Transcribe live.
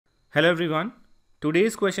Hello everyone.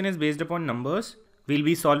 Today's question is based upon numbers. We'll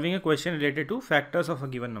be solving a question related to factors of a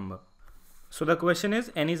given number. So the question is,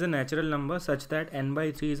 n is a natural number such that n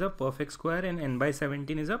by 3 is a perfect square and n by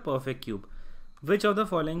 17 is a perfect cube. Which of the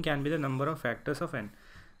following can be the number of factors of n?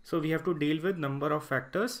 So we have to deal with number of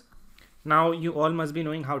factors. Now you all must be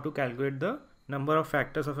knowing how to calculate the number of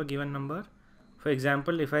factors of a given number. For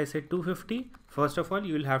example, if I say 250, first of all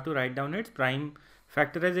you will have to write down its prime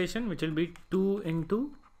factorization, which will be 2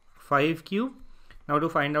 into 5 cube. Now to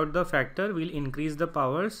find out the factor, we'll increase the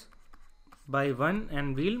powers by 1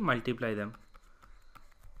 and we'll multiply them.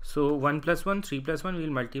 So 1 plus 1, 3 plus 1,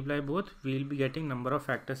 we'll multiply both. We'll be getting number of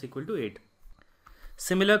factors equal to 8.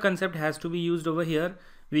 Similar concept has to be used over here.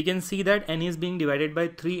 We can see that n is being divided by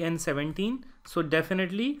 3 and 17. So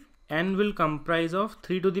definitely n will comprise of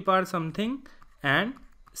 3 to the power something and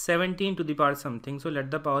 17 to the power something. So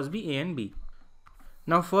let the powers be a and b.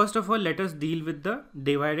 Now first of all, let us deal with the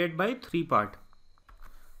divided by 3 part.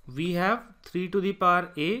 We have 3 to the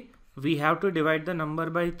power a. We have to divide the number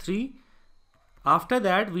by 3. After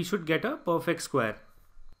that, we should get a perfect square.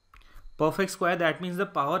 Perfect square, that means the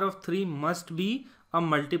power of 3 must be a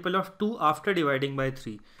multiple of 2 after dividing by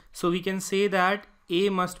 3. So we can say that a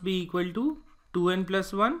must be equal to 2n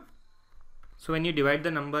plus 1. So when you divide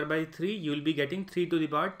the number by 3, you will be getting 3 to the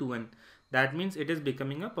power 2n. That means it is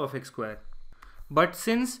becoming a perfect square. But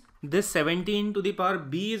since this 17 to the power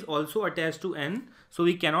b is also attached to n, so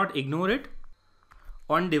we cannot ignore it.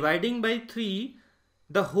 On dividing by 3,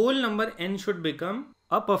 the whole number n should become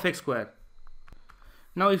a perfect square.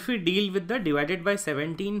 Now if we deal with the divided by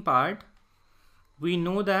 17 part, we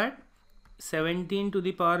know that 17 to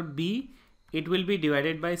the power b, it will be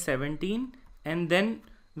divided by 17 and then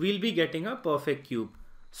we'll be getting a perfect cube.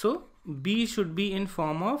 So b should be in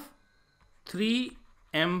form of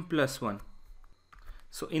 3m plus 1.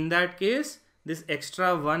 So in that case, this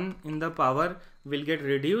extra 1 in the power will get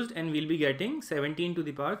reduced and we'll be getting 17 to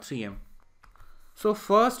the power 3m. So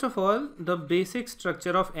first of all, the basic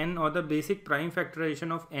structure of n or the basic prime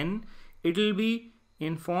factorization of n, it will be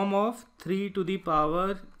in form of 3 to the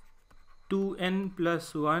power 2n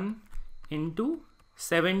plus 1 into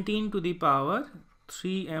 17 to the power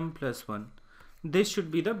 3m plus 1. This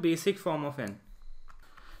should be the basic form of n.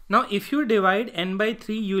 Now if you divide n by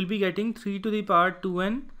 3, you will be getting 3 to the power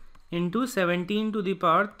 2n into 17 to the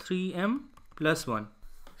power 3m plus 1.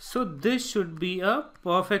 So this should be a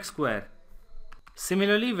perfect square.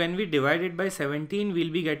 Similarly, when we divide it by 17, we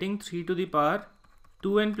will be getting 3 to the power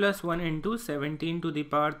 2n plus 1 into 17 to the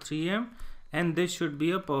power 3m, and this should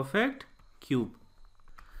be a perfect cube.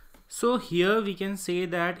 So here we can say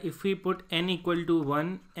that if we put n equal to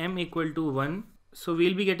 1, m equal to 1, so we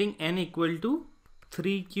will be getting n equal to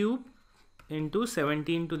 3 cube into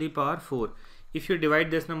 17 to the power 4. If you divide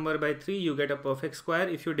this number by 3, you get a perfect square.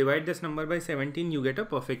 If you divide this number by 17, you get a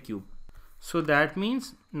perfect cube. So that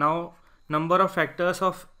means now number of factors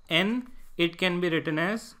of n, it can be written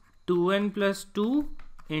as 2n plus 2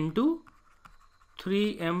 into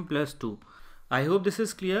 3m plus 2. I hope this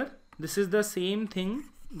is clear. This is the same thing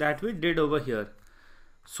that we did over here.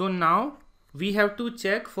 So now we have to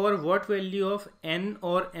check for what value of n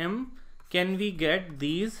or m can we get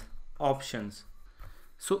these options.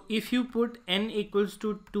 So if you put n equals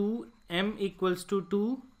to 2, m equals to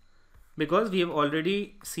 2, because we have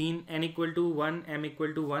already seen n equal to 1, m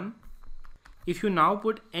equal to 1. If you now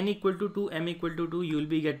put n equal to 2, m equal to 2, you will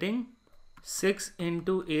be getting 6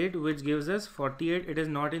 into 8, which gives us 48. It is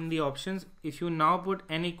not in the options. If you now put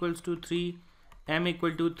n equals to 3, m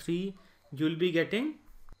equal to 3, you will be getting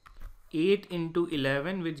 8 into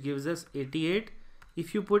 11, which gives us 88.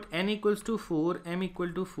 If you put n equals to 4, m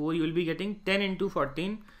equal to 4, you will be getting 10 into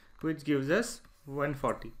 14, which gives us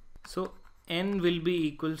 140. So n will be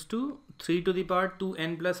equals to 3 to the power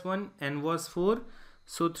 2n plus 1, n was 4.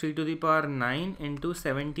 So 3 to the power 9 into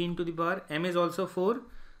 17 to the power, m is also 4.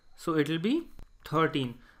 So it will be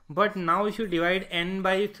 13. But now if you divide n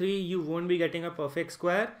by 3, you won't be getting a perfect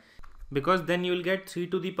square, because then you will get 3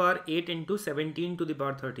 to the power 8 into 17 to the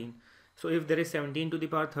power 13. So if there is 17 to the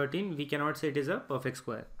power 13, we cannot say it is a perfect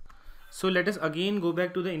square. So let us again go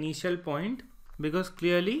back to the initial point, because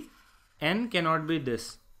clearly n cannot be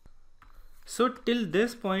this. So till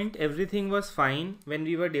this point everything was fine. When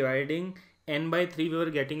we were dividing n by 3, we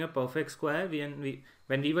were getting a perfect square. When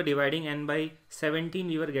we were dividing n by 17,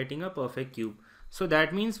 we were getting a perfect cube. So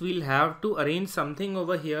that means we'll have to arrange something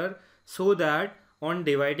over here so that on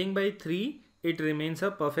dividing by 3, it remains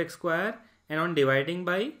a perfect square, and on dividing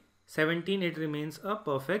by 17, it remains a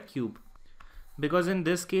perfect cube, because in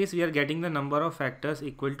this case we are getting the number of factors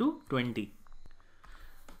equal to 20.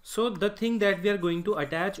 So the thing that we are going to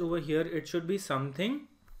attach over here, it should be something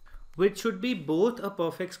which should be both a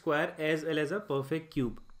perfect square as well as a perfect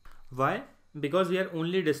cube. Why? Because we are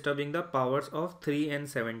only disturbing the powers of 3 and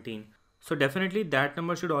 17. So definitely that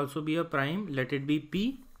number should also be a prime, let it be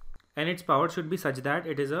p, and its power should be such that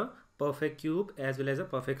it is a perfect cube as well as a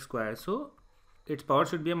perfect square. So its power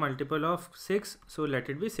should be a multiple of 6, so let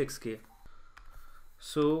it be 6k.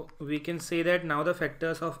 So we can say that now the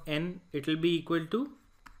factors of n, it will be equal to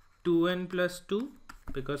 2n plus 2,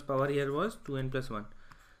 because power here was 2n plus 1,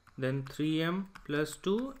 then 3m plus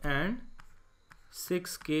 2 and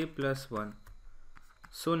 6k plus 1.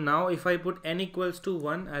 So now if I put n equals to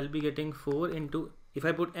 1, I'll be getting 4 into, if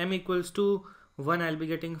I put m equals to 1, I'll be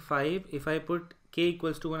getting 5. If I put k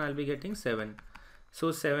equals to 1, I'll be getting 7.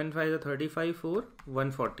 So 7 5 is 35, 4,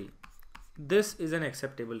 140. This is an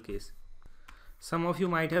acceptable case. Some of you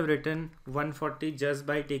might have written 140 just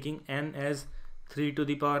by taking n as 3 to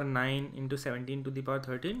the power 9 into 17 to the power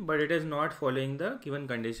 13, but it is not following the given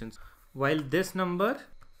conditions. While this number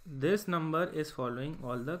is following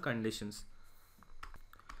all the conditions.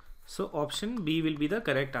 So option B will be the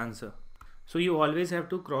correct answer. So you always have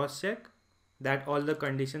to cross check that all the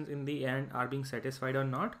conditions in the end are being satisfied or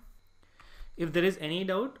not. If there is any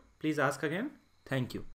doubt, please ask again. Thank you.